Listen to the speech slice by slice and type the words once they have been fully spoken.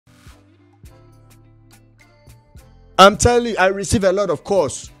I'm telling you, I receive a lot of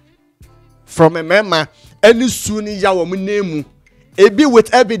calls from a member. Any soon ya wo name it be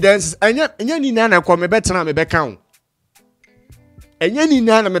with evidence. Enya ni na kwa me better na me beka. Enya ni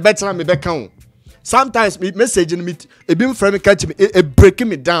na me better na me beka. Sometimes me message me e be from me catch me e breaking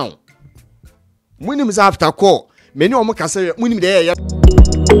me down. Munim is after call. Many omo ka say munim dey ya.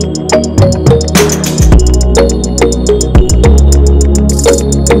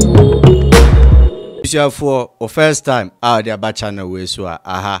 For first time out there ba channel we so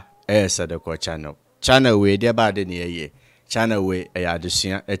aha sethekow channel we dey ba de ne ye channel we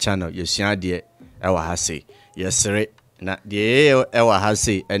adesua channel yesua de e wa ha se yesere na de e wa ha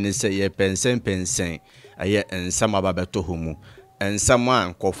se ene se ye pensen aye ensam ababeto homu ensam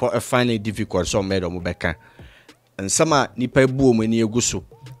an kofo find it difficult so me do mo beka ensam a nipa buo mu ni eguso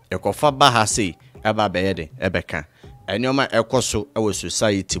e kofa ba ha se e ba be ye de e beka enyoma ekoso ewo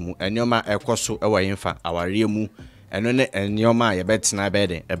society mu enyoma ekoso ewo yinfa aware mu eno ne enyoma ye betena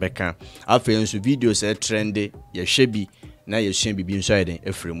beden ebeka afa nso videos e trend ye hwebi na ye hwe bibi nso eden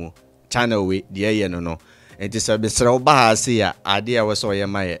efremu channel we de ye no enti se besra oba ha se ya ade a wose oye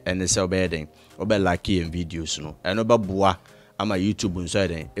maye ene se obeden obe like ye videos no eno ba boa ama YouTube nso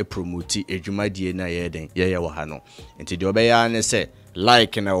eden e promote edwumadie na ye eden ye wo ha no enti de obe ya ne se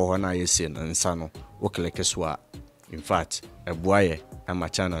like na wo ho na ye se nsa no wo click so a in fact ebuaye ama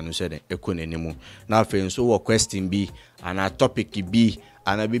channel no said ekonenimu na afen so wo question bi ana topic bi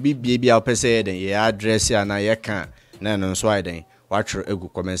ana bibi bia opese den ye address ana ye kan na no so aiden watcher egu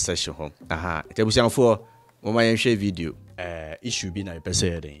comment section ho aha tebusianfo mo ma yenhwe video issue bi na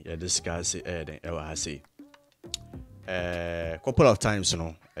opese den ye discuss den e wa ha say couple of times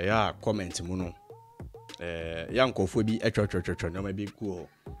no ya comment mu no yankofo bi etwotwotwo no ma bi ku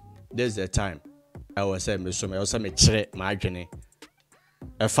there's the time I was saying, me so me also me chere my adwene.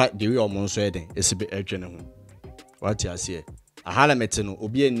 E fa the way omo so eden esibe adwene ho. What you say? Ahala mete no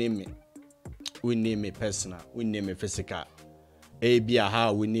obi enim me. We name me personal, we name me physical. E bia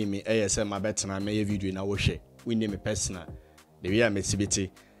ha we name me say my betena me video na wo hwe. We name me personal. The way am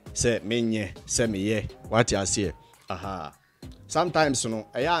exhibit say menye say me ye. What you say? Aha. Sometimes no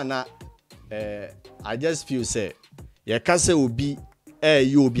na I just feel say ye ka say obi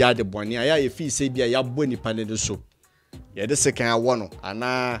you be at the bonny. I feel say be a bonny panel so. Yeah, the second one,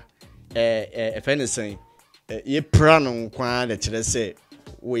 and if anything, ye pranon quan that they say,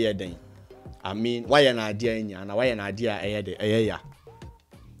 we are then. I mean, why an idea in ya, and why an idea a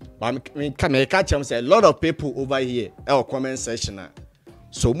but I mean, can I catch them say a lot of people over here, our comment section.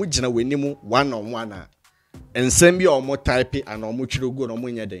 So much na we nimu one on one. And send me or more type and or much go no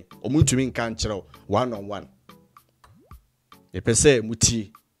munya day, or much mean can't one on one. Epese muti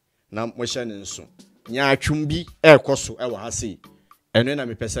na mohye nso nya atwumbi ekoso e wa ha sei eno na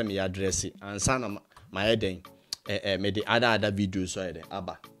mepese me address ansa na ma eden me the other videos so eden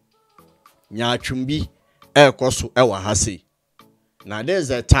aba nya atwumbi ekoso e wa ha sei na there's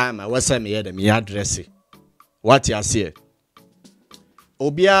a time I was say me eden me address what you say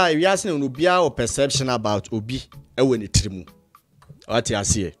obia we are saying obia or perception about obi e we ne trimu what you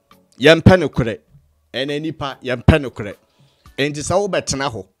say yempe ne kure ene nipa yempe ne kure enti sa wo betena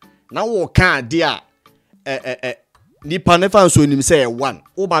ho na wo ka ade a nipa ne fa so nim say 1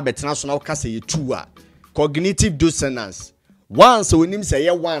 wo ba betena so na wo ka say 2 a cognitive dissonance once wo nim say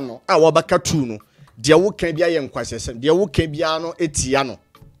 1 no a wo baka 2 no de wo kan bia ye nkwasesem de wo kan bia no etia no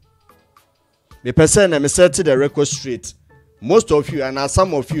me person na me set the record straight most of you and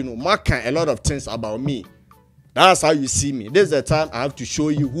some of you know mark a lot of things about me. That's how you see me. This is the time I have to show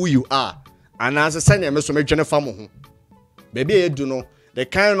you who you are and as a senior me so me dwene fam ho. Baby, you do know the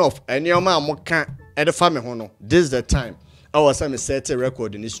kind of anyoma amoka e de fam ho no. This is the time I was say me set a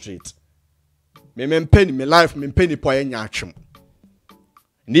record in the street. Me penny me life me penny po anya atwem.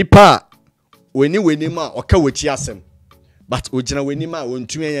 Nipa weni ma oka wachi asem. But ojina weni ma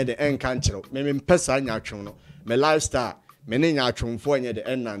wontumi anya de enka nkyerɛw. Me mpesa anya atwem no. Me lifestyle me ne nya atwemfo anya de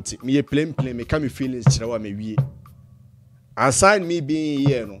enante. Me plain me ka me feelings kyerɛw me wie. Aside me being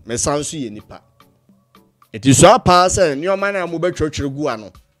here no, me sanso ye nipa. It is so pass and your man am betwetwere gu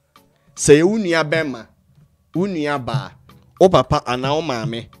ano. Say unua bema, unua ba, o papa ana o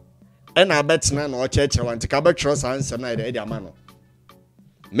maame. E na betena na o chekere want ka betwere san nsem na e de ama no.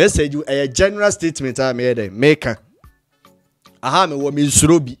 Message you a general statement I made dey make. Aha me wo me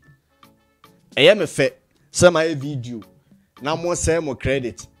nsuro bi. Eye me fe say my video na mo say mo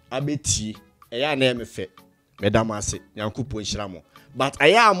credit abeti. Eye na me fe. Madam ase Yankopon hira mo. But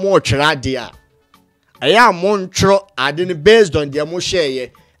aya mo twere ade a aya mo ntro ade ne based on the mo share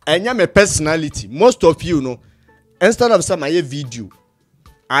ye enya me personality. Most of you know instead of say my video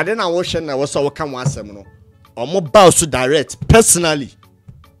ade na wo hwe na wo so wo ka mo asem no omo bow so direct personally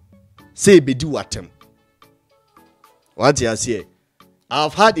say be do watem. What you say?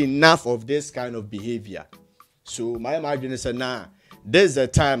 I've had enough of this kind of behavior. So my imagine is nah, there's a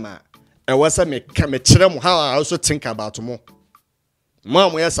time I was a me how I also think about more.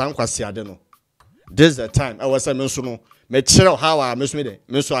 Mom, yes, I'm quite I don't know. There's a time I was a mention me how I miss me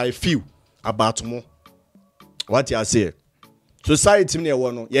there. So I feel about more. What you say? Society near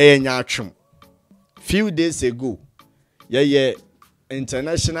one, yeah, few days ago, yeah,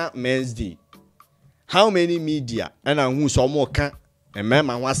 International Men's Day. How many media and who saw more can and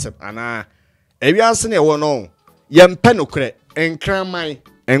member WhatsApp and if you ask anyone, no, yam penocre and crammy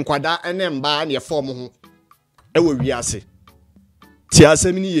and quada and then ban your form. I will be assay.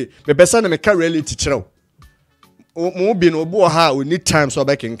 Tiasemini, the person of a reality chill. More be no boy how we need time so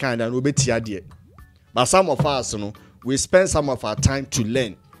back in kind and will be tiadia. But some of us, we spend some of our time to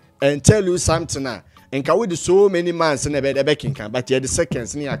learn and tell you something now. And can we do so many months in a bed baking can, but yet the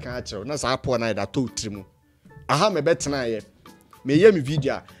seconds near catcher. That's our poor night that told him. I have a better night. May ye me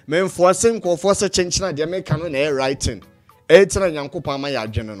video. Men for some call for such change na the American air writing. Eighteen and Yanko Pama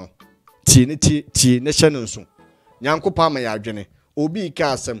general. Tea nation soon. Yanko Pama ya journey. Obi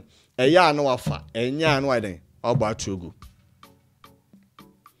casem a ya no afa, and ya no wedding. About to go.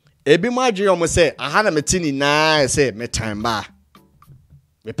 Ebi Marjorie almost say, I had a metini na say, me time ba.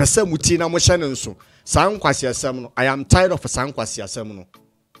 Me person mutina mo shannon so. Sankwasi asem I am tired of sankwasi asem.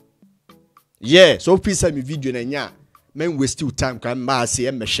 Yeah, so please send me video na nya. Men waste your time kan ma say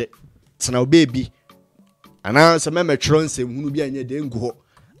e mehwe. Tena baby. Ana se me metro nsem hunu bi anya de ngo.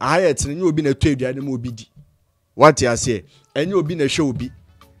 Aha tena nya obi na to aduane ma obi di. What you say? Anya obi na hwe obi.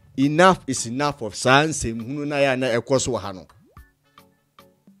 Enough is enough of sansem hunu na ya na ekoso ha no.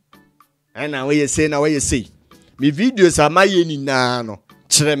 Ana we say na we say. Me videos amaye ni na no.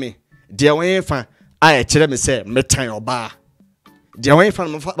 Kire me. De won fa I kire me say metan oba. De won fa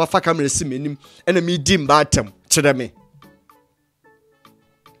ma fa camera si menim ena me dim batem kire me.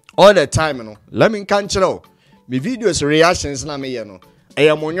 All the time no. Let me can kire me videos reactions na me ye no.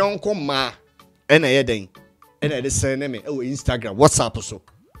 Eya monyonko ma ena ye den. Ena de send me o Instagram, WhatsApp so.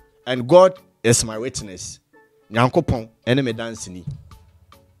 And God is my witness. Nyankopon ena me dance ni.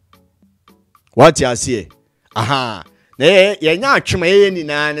 What you say? Aha. Ye nya atwema ye ni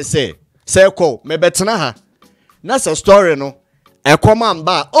na ne say Ekow me betena ha. Na sa story no. Ekow man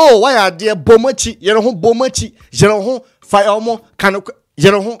ba. Oh, why are there bomachi? Yere ho bomachi. Yere ho fire omo kan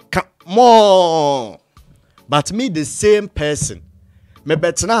yere ho more. But me the same person. Me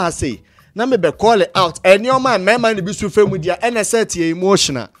betena ha say. Na me be call it out. Any o man me man bi so fam dia. Na set ye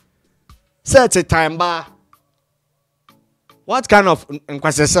emotional. Set time ba. What kind of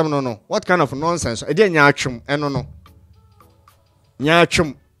nkwasesem no? What kind of nonsense? E dey nya atwem eno no. Nya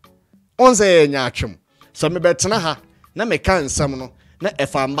atwem. Onse nya atwem. So me betena ha na me kan nsam no na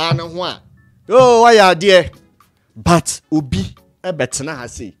efamba ne ho a. Oh, why are there? But obi e betena ha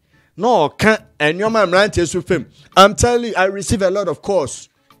say. No kan enyoma mrante so fam. I'm telling you, I receive a lot of calls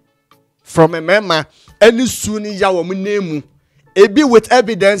from a member any suni ya wo nemu. Ebi with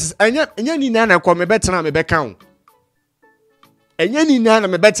evidence enya ni na kwa me betena me beka. Enya ni na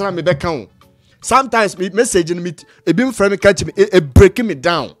me betena me beka. Sometimes me message me ebi from me catch me breaking me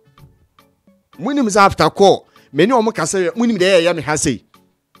down. Munim is after call. Many omo ka say munim dey ya me ha say.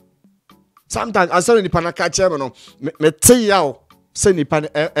 Sometimes I say ni pana catch me no me tey yaw say ni pana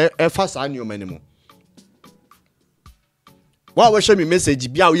e fa sa anyo manimo. Wa we show me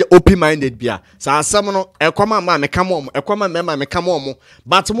message bia we open minded bia. Sa asem no ekoma ma me kam omo ekoma mema me kam omo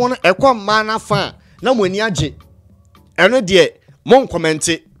but mo no ekoma na fa na mo ani age. Eno de mon comment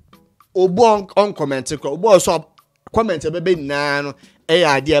obo on comment ko obo so comment bebe na no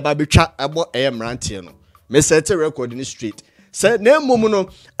eya ade eba betwa ebo mrantie no me set record ni straight say na mum no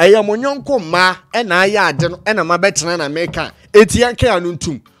eya monyonko ma na aya ade no na ma betena na meka etian ka anu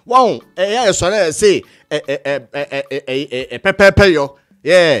ntum won eya esore say pepepe yo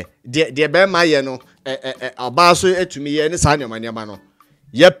yeah de be ma ye no aba so etumi ye ni sa nyama no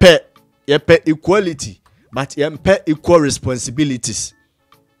yepe equality but yempe equal responsibilities.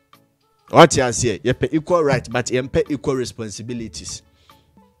 What you say? Yepe equal right, but yempe equal responsibilities.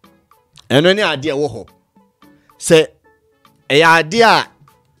 And any idea wo say e idea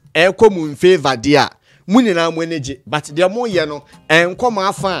e come in favor dia muni na mo energy but dia mo ye no enkom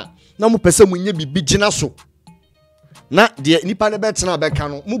afa na mo pese munye bibi gina so na dia nipa ne betena beka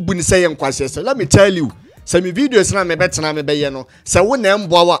no mo bu ni say yenkwase say let me tell you say me videos na me betena me be ye no say wo na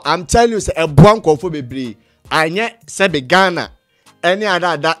emboa wa I'm telling you say eboa nkofo bebre anye say be Ghana any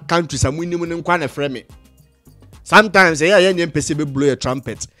other countries amunimu ne nkwa na frame. Sometimes yeah nye mpese be blow a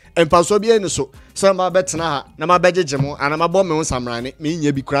trumpet Emfaso bi eni so. So ma betena ha na ma begege mo ana ma bɔ me ho samrane me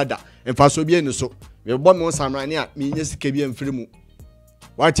nya bi krada. Emfaso bi eni so. Me bɔ me ho samrane a me nya sika bi amfiri mu.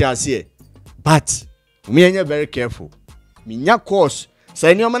 What you say? But me anya very careful. Me nya course.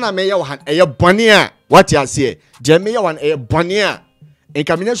 Say ni o na me ye wo han eye bɔne a. What you say? Je me ye wan eye bɔne a.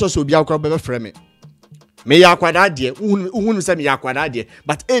 Enka me so obi akɔ be frɛ me. Me ya kwada de uhunu se me ya kwada de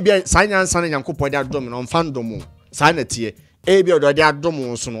but e bia sanya nsan nyankopɔ de adom no mfa ndom sa na tie e bia de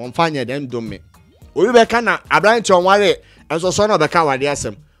adom so no mfa nya dem dom me obi be ka na abranche onware enso so na be ka wade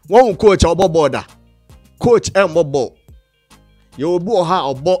asem won coach oboboda coach embobo ye obi oha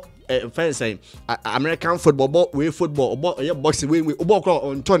obo fence American football we football obo ye boxing we obo kro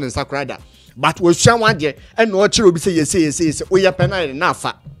on ton sakrada but we hwan wade e na o kire obi se yesi we ye penal na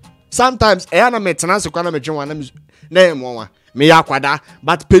afa. Sometimes na metena se kwa na medwen wana na emwa me ya kwada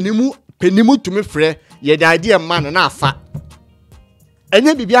but penimu to me frɛ ye the idea man na afa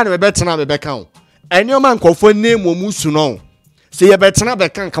enye bibia na me betena me beka ho enye o man nkofo name mo musu no se ye betena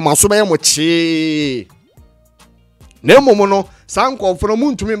beka kama so be ye mo chi na emomo no san nkofo no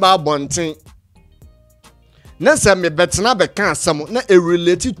muntumi ba bonten na se me betena beka asem na e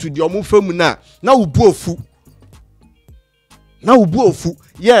related to the omufam na ubu ofu na ubu ofu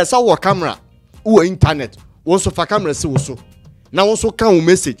yes awo camera wo internet wo so fa camera se wo so na wo so kan wo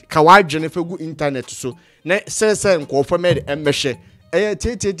message ka wa adwene fa gu internet so na se nkofo me emmehwe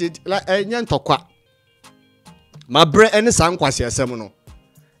la enya ntokwa ma bre ene san kwase asem no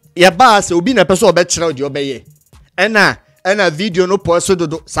ye ba se obi na pese obekire odi obeye ena video no po so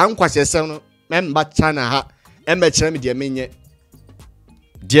dodo san kwase asem no memba chana ha emmekire me de menye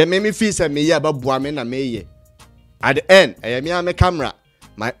de me fi se me ye ababua me na me ye. At the end, I am my camera,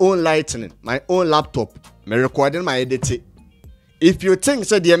 my own lighting, my own laptop, me recording my editing. If you think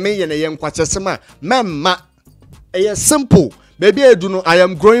so, dear me and I am quite a memma, a simple. Maybe I do know I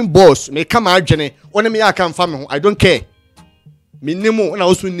am growing boss. May come out, Jenny. Only me I can family. I don't care. Me nemo and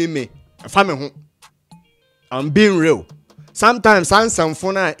also name me a family. I'm being real. Sometimes I'm some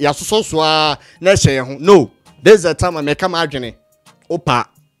phone. Yasuswa neshe. No, there's a time I may come out, Jenny. Opa,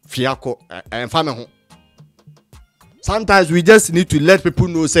 fiako and family. Sometimes we just need to let people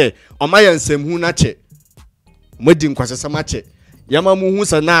know say omayan sem hu na che modi nkwasesa ma che yama mu hu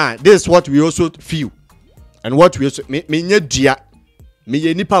sa na this is what we also feel and what we also me nya dua me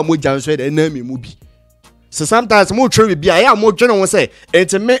ye nipa mo janso de na me mu bi so sometimes mo try bi ya mo dwene wo say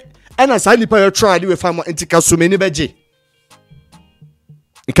enti me na sa nipa yo try de we fa mo enti ka so me ni beje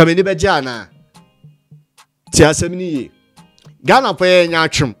nka me ni beje ana ti asem ni ye Ghana po ye nya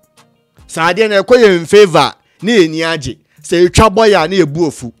atwem sa de na ekoye in favor ni eni age say twa boy ya na ebu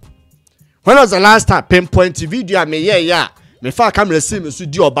ofu. When was the last time pinpoint video me ya me fa camera see me so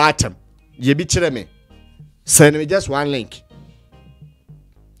di oba atem ye bi kire me send me just one link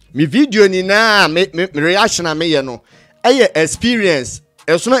me video ni na me reaction na me ye no experience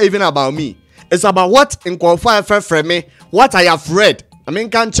it's not even about me, it's about what in qualify for me, what I have read. I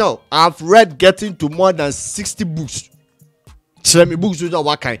mean can't tell I've read getting to more than 60 books. Tell me books with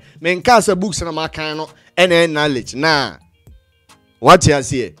what kind me can say books na my kind no any knowledge na what you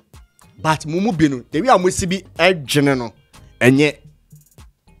say but mumu binu the way amusi bi edwene no enye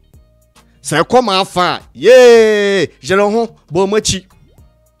say come afa ye jere ho bo machi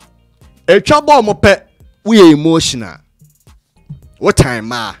etwa bo mo pe we emotional what time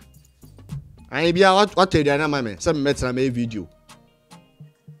ma I bia what tell you na mama say me metra me video.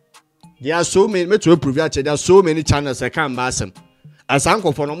 There are so many, there are so many channels I can't buy them. As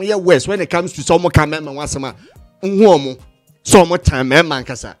uncle for no west when it comes to some can member once a month, so much time, man,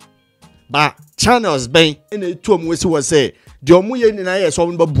 cassa. But channels bang in a 2 months was say, Jomuye in I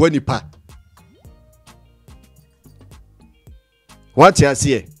saw Bob Buenipa. What you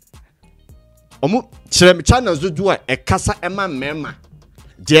see? Channels do a cassa and my member.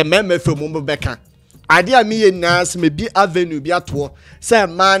 Dear member for Mumbo Becca. Idea me nas me be avenue be at war. Say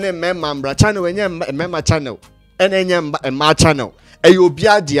man and member channel and member channel. And any and my channel. And you be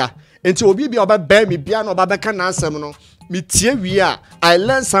idea. Until we be about bear me piano babaka nasemono. Me tie we are. I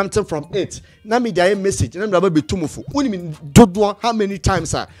learned something from it. Na me dia message. Na me be tumufu. Uni me dodo how many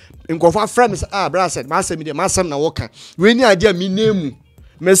times are. In kofa friends brother said, "Master me dey masem na work." We ni idea me name.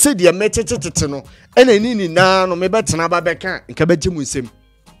 Me say dey metete no. And ni na no me betena babaka. Nka beje mu nsem.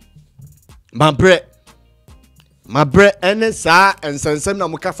 My bread and sa and sensem na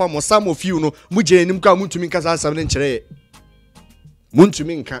muka fa mo some of you no muje enim ka muntumi nka sa asem ne nkire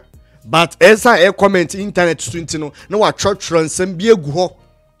muntumi nka but esa e comment internet tunti no na wa trotro nsem bi egu ho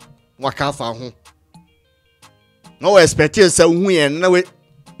waka fa ho no expect say hu yen na we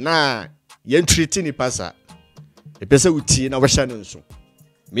na yen treat ni pasa e pese uti na we sha nso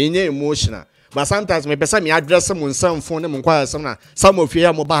Me nye emotional. But sometimes me pesa me address mo nsam phone ne mo kwa asem na some of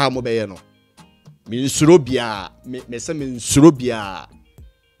you mo ba ha mo be ye no. Me nsuro bia me se me nsuro bia.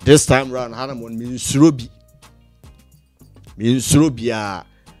 This time round hana mo me nsuro bi. Me nsuro bia.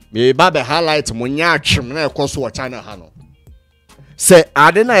 Me ba be highlight mo nya atwem na ekoso wo channel ha no. Se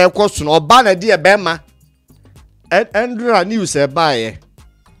ade na ekoso no oba na de e be ma. Andrew news e ba ye.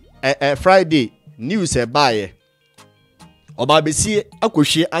 Friday news e ba ye. Oba be see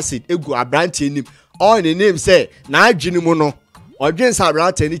akohwe acid egu abrante nim. All the name say na adwene mu no. Odwen sa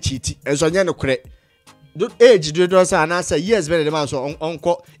abrante ni chiti. Enso nye no kre. Do age do say na say years be the man so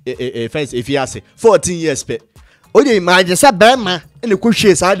onko first if he ase 14 years pe. O dey imagine say be ma ene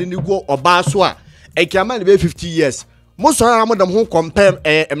kohwe sa de ni go oba so a ekiama ne be 50 years. Mo so na mo dem ho compare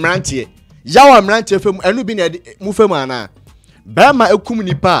emrante. Yawo emrante fam enu bi na mu fam ana. Be ma ekum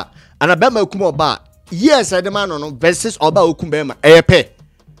nipa ana be ma ekum oba. Yes, I demand no versus oba okum be ma epe.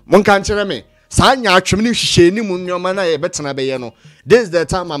 Mon kan kire me. Sa nya atwem ni hwehwe ni mu nyoma na ye betena be ye no. This is the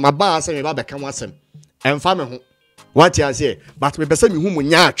time my ba say me ba be kan wasem. Emfa me ho. What you say? But me pese me hu mu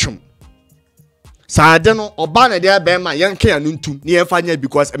nya atwem. Sa ade no oba na de be ma yenka ya nuntum ni emfa nya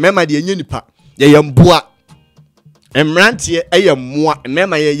because mema de yenye nipa. Ye yemboa. Emrante ye mmoa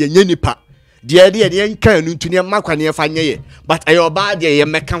mema ye yenye nipa. De yenka ya nuntum ni makwa ni emfa nya ye. But ayo oba de ye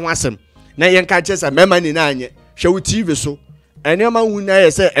meka wasem. Na yenka chesa mema ni na anye. Hwe TV so. Enema hu na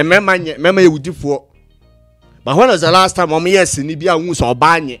ye say mema nye mema ye wudifo. But when was the last time mom yes ni bia hu so oba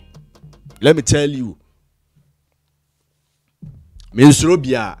anye? Let me tell you. Me nsuro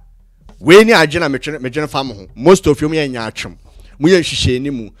bia we ni agena me fam ho. Most of you me nya atwem. Mu ye hwehwe ni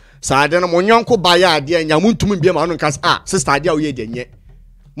mu. Sa ade no mo nyonko ba ya ade anya muntum bia ma no nkas sister ade a wo ye de nye.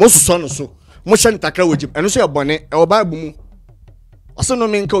 Mo soso no so. Mo hye ntakra wojim. Eno so ye bone e wo Bible mu. Oso no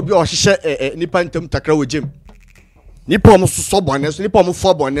menka obi o hye nipa ntam takra wojim. Nipa mo so bone so nipa mo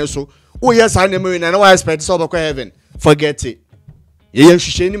fo bone so. O yes I name na wa expect so obekwa heaven. Forget it. Ye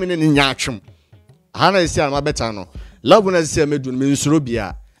hwehwe ni me ne nya atwem. Hana isi ama beta no. Love na isi amedu me nsuro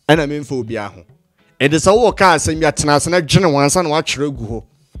bia ana me mfa obi aho. E de so wo ka asem ya tena asena dwene wansa na wa kyere gu ho.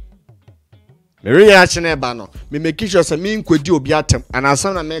 Me reaction e ba no. Me make sure say me nkwedi obi atem. Ana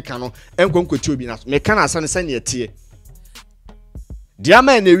asem na me ka no enkonkweti obi na so. Me ka na asem se ne etie.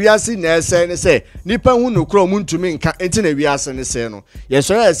 Diama na wiase na ese ne se nipa hu no kro muntumi nka enti na wiase ne se no ye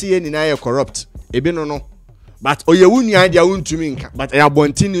so ya se ye ni na ye corrupt ebi no but oyewu nua dia wuntumi nka but ya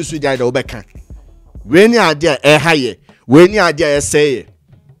bontini su dia da obeka we ni ade e haye we ni ade e seye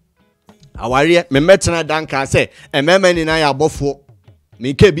aware me metena danka se emema ni na ya bofo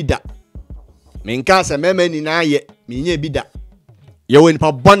me nka bi da me nka se emema ni na ye me nya bi da ye we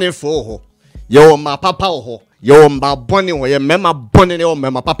nipa bone fo ho ye wo ma papa ho yo mba boni wo ye mema boni ne wo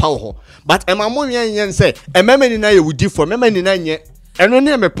mema papa wo but ema mo yen say emema ni na ye wudi for mema ni na nye eno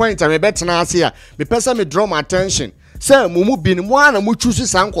ne me point am betena ase a me pesa me draw my attention say mumu bi ni mo ana mo choose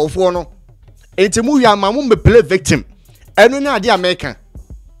sankofo no enti mu hia ma mo me play victim eno ne ade america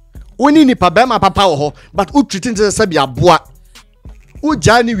woni ni pa be ma papa wo but u treating say be aboa u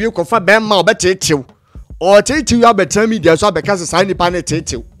ja ni wie kofa be ma obetetew o tetew ya betan media so abeka se sai ni pa na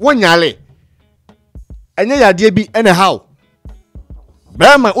tetew wonyale enye yade bi anyhow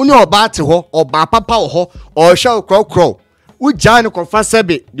bema uni oba ate ho oba papa ho o hwe krokro ugya ne kofa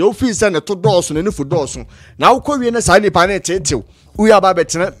sebe de ofisi se ne to dooso ne nufu dooso na ukọwie ne sa nipa na tetew uya ba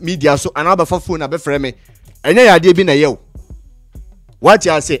betena media so ana ba fa phone na be frɛ me enye yade bi na yew what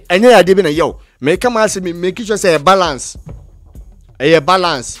you say enye yade bi na yew me kama se me make sure say balance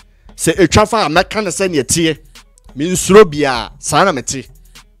se etwafa ameka ne se ne tie me nsuro bia sa na mete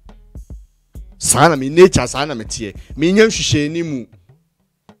sana mi nature sana metie mi nya hwehwe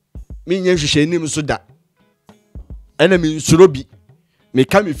ni mu so da ena mi nsuro bi me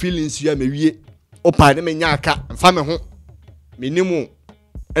ka me feelings ya me wie opa ne me nya aka mfa me ho me nimu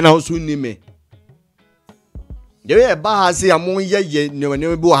ena ho so ni me ye ba ha se amon ye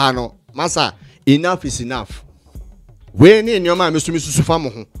ne bi ha no masa enough is enough we ni nyoma me so mi susu fa mo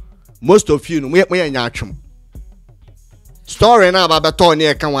ho most of you no mo nya atwem story na ba beto ne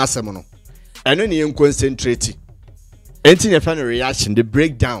e kan wa asem no eno ne yen concentrate enti ne fa no reaction the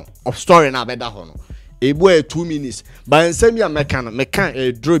breakdown of story na beda ho no ebu 2 minutes but nsem ya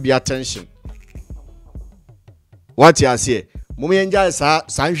meka draw bi attention what you say mum yenja sa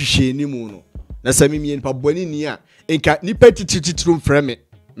hwehwe ni mu no na sami mi nipa boni ni a enka nipa tititrum frame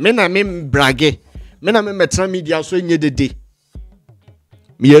me na me brage me na me metra media so nye dede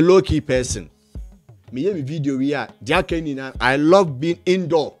me a low key person me ye video we a dia kani na I love being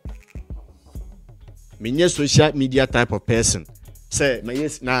indoor. Me social media type of person. Say, my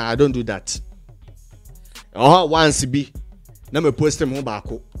yes, nah, I don't do that. Oh, once be na me post him ho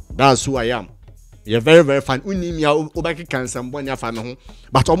baako. That's who I am. You're very, very fine. Uni me obaki cancer bonya fa me ho.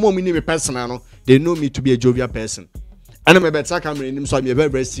 But omo me ni me personal no, they know me to be a jovial person. And I'm a better camera in him, so I'm very,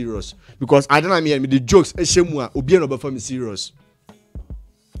 very serious. Because I don't know me the jokes, a shemua, obi no for me serious.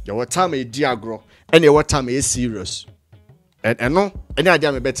 Your what time a diagro, and your what time is serious. And no, any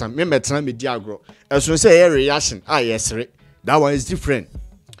idea me better, me better me diagro. As soon say a reaction, yes, that one is different.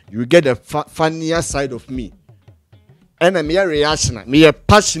 You get the funnier side of me. And I'm a reaction, me a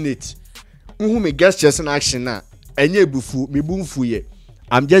passionate. Who me gestures and action na, and ye bufu, me boomfu ye.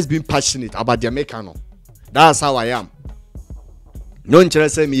 I'm just being passionate about the mechano. That's how I am. No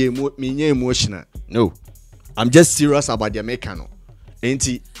interest me emotional. No. I'm just serious about the mechano.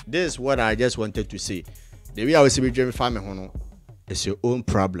 This is what I just wanted to say. The way I was dreaming family hono, it's your own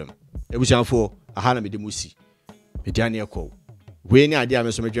problem. It was for a hana me de musi. Me diani Ekow. We any idea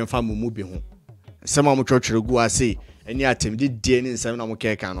me so me dream family mubi hon. Some of my church go I say any attempt did DNA in seven of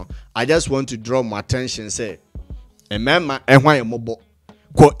no. I just want to draw my attention say a mema and why a mobo.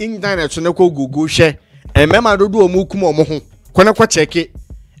 Ko internet so ne ko Google share. A mema do omu kuma omo ho. Kwana kwa check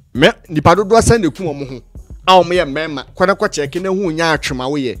me nipa do send ku omo ho. A omo ye mema kwana kwa check ne hu nya atwema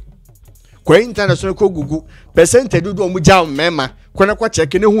wo ye. Kwa internet so ne ko Google percentage do omu ja mema kwana kwa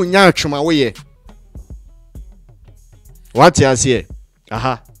check ne hu nya atwema wo ye. What you say?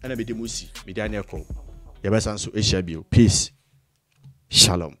 Aha, and I be the musi, me Daniel Ekow. Yabasa so eshabio. Peace.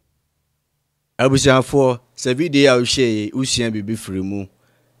 Shalom. Abusia for se video a share usian bibi free mu.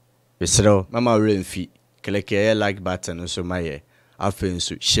 Besro mama remfi. Click like button so my afen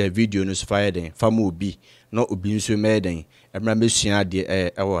so share video no so fire den fama obi no obi nso meden emra mesua de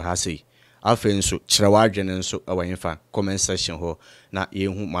ewo ha sei afen so kyerɛwa adwene nso awanyefa comment section ho na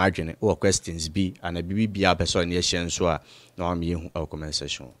yehu ma adwene o questions bi ana bibi bia person ne ehye nso a na am yehu comment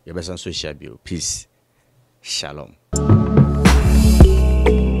section yebesa so share bio peace shalom.